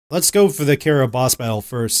let's go for the Chara boss battle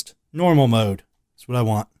first. Normal mode. That's what I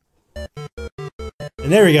want.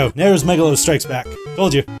 And there we go. There's Megalo Strikes Back.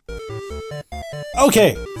 Told you.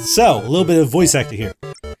 Okay, so, a little bit of voice acting here.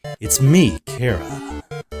 It's me, Chara.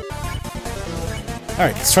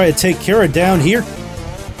 Alright, let's try to take Chara down here.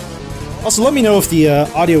 Also, let me know if the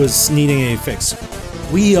audio is needing a fix.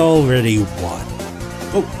 We already won.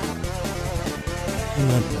 Oh.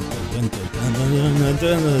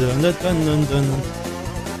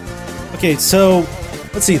 Okay, so,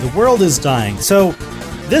 let's see, the world is dying. So,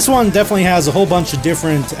 this one definitely has a whole bunch of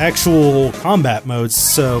different actual combat modes,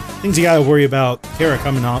 so things you gotta worry about Chara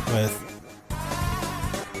coming up with.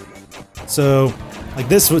 So, like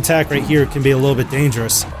this attack right here can be a little bit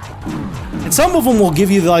dangerous. And some of them will give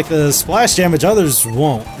you like the splash damage, others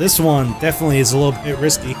won't. This one definitely is a little bit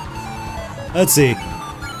risky. Let's see.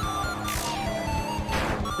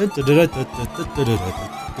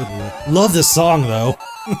 Love this song though.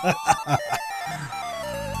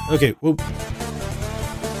 Okay, whoop.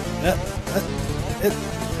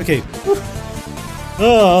 Okay.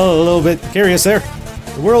 Oh, a little bit curious there.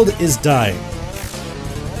 The world is dying.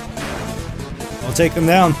 I'll take them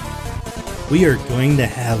down. We are going to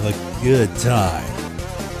have a good time.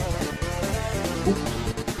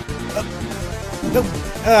 Nope.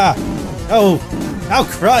 Ah. Oh. How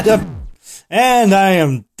crud up. And I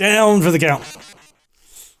am down for the count.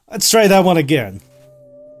 Let's try that one again.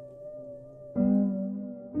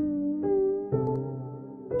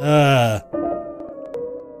 I'm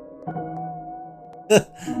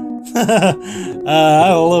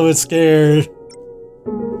a little bit scared.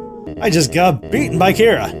 I just got beaten by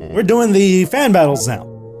Chara. We're doing the fan battles now.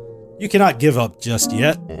 You cannot give up just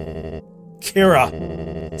yet. Chara,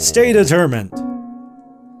 stay determined.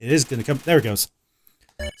 It is gonna come. There it goes.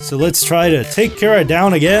 So let's try to take Chara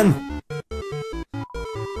down again.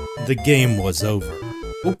 The game was over.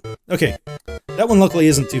 Oop, okay. That one luckily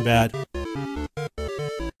isn't too bad.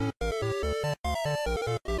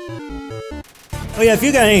 Oh yeah, if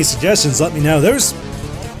you got any suggestions, let me know. There's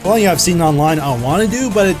plenty I've seen online I want to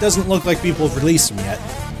do, but it doesn't look like people have released them yet.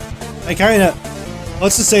 I kinda...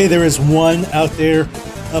 Let's just say there is one out there.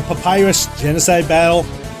 A Papyrus Genocide Battle.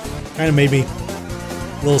 Kinda made me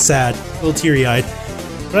a little sad, a little teary-eyed.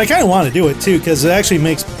 But I kinda want to do it too, because it actually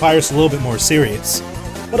makes Papyrus a little bit more serious.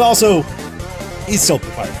 But also, he's still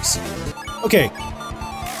Papyrus. Okay.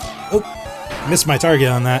 Oh, missed my target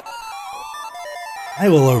on that. I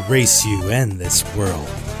will erase you and this world.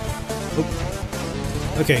 Oh.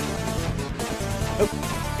 Okay. Oh,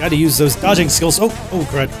 gotta use those dodging skills. Oh,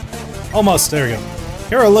 crud. Almost, there we go.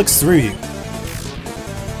 Chara looks through you.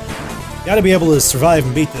 Gotta be able to survive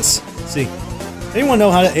and beat this. Let's see. Does anyone know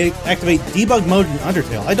how to activate debug mode in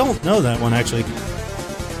Undertale? I don't know that one, actually.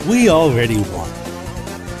 We already won.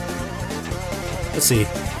 Let's see.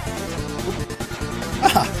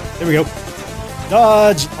 Ah, there we go.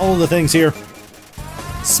 Dodge all the things here.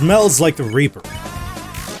 Smells like the Reaper.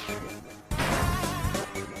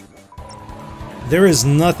 There is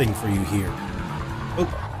nothing for you here. Oh,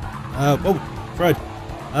 crud.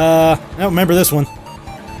 I don't remember this one.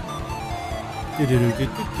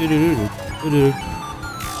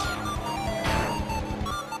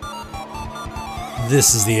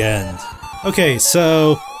 This is the end. Okay,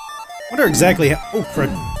 so... I wonder exactly how... Oh,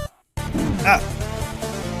 crud. Ah!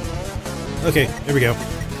 Okay, there we go.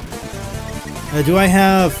 Do I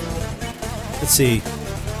have... Let's see.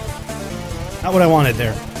 Not what I wanted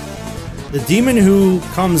there. The demon who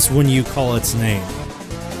comes when you call its name.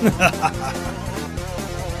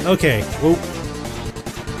 Okay. Whoa.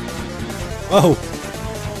 Whoa.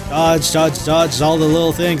 Dodge, dodge, dodge, all the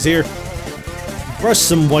little things here. Brush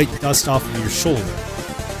some white dust off of your shoulder.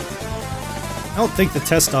 I don't think the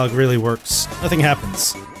test dog really works. Nothing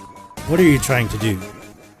happens. What are you trying to do?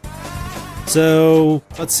 So,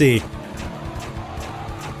 let's see.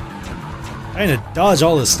 Trying to dodge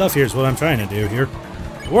all this stuff here is what I'm trying to do here.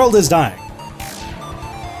 The world is dying.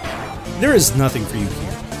 There is nothing for you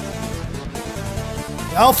here.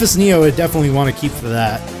 Alphys Neo would definitely want to keep for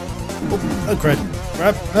that. Oh, crud.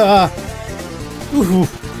 Crap. Ooh,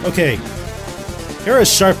 okay. Chara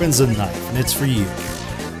sharpens a knife, and it's for you.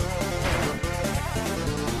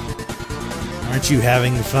 Aren't you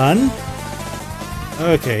having fun?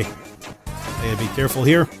 Okay. I gotta be careful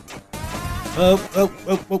here. Oh,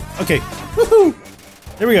 okay. Woohoo!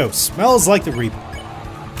 There we go. Smells like the Reaper.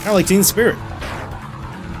 Kind of like Teen Spirit.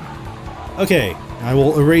 Okay. I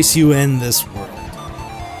will erase you in this world.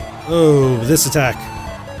 Oh, this attack.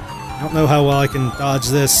 I don't know how well I can dodge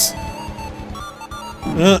this.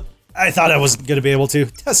 I thought I wasn't gonna be able to.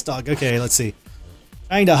 Test dog. Okay, let's see.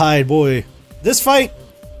 Trying to hide, boy. This fight,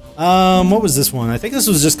 What was this one? I think this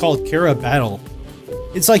was just called Chara Battle.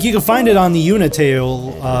 It's like you can find it on the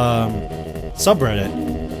Unitale, subreddit.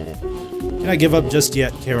 Can I give up just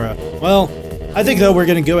yet, Chara? Well, I think though we're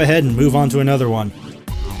gonna go ahead and move on to another one.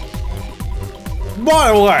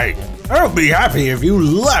 By the way, I would be happy if you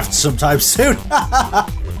left sometime soon.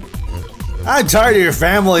 I'm tired of your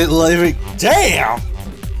family living. Damn!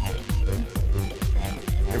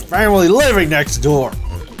 Your family living next door.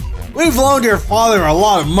 We've loaned your father a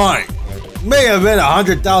lot of money. May have been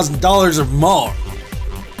 $100,000 or more.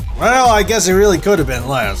 Well, I guess it really could have been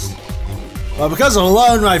less. But because of the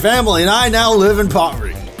loan, my family and I now live in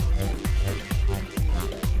poverty.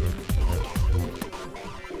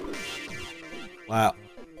 Wow.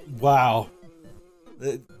 Wow.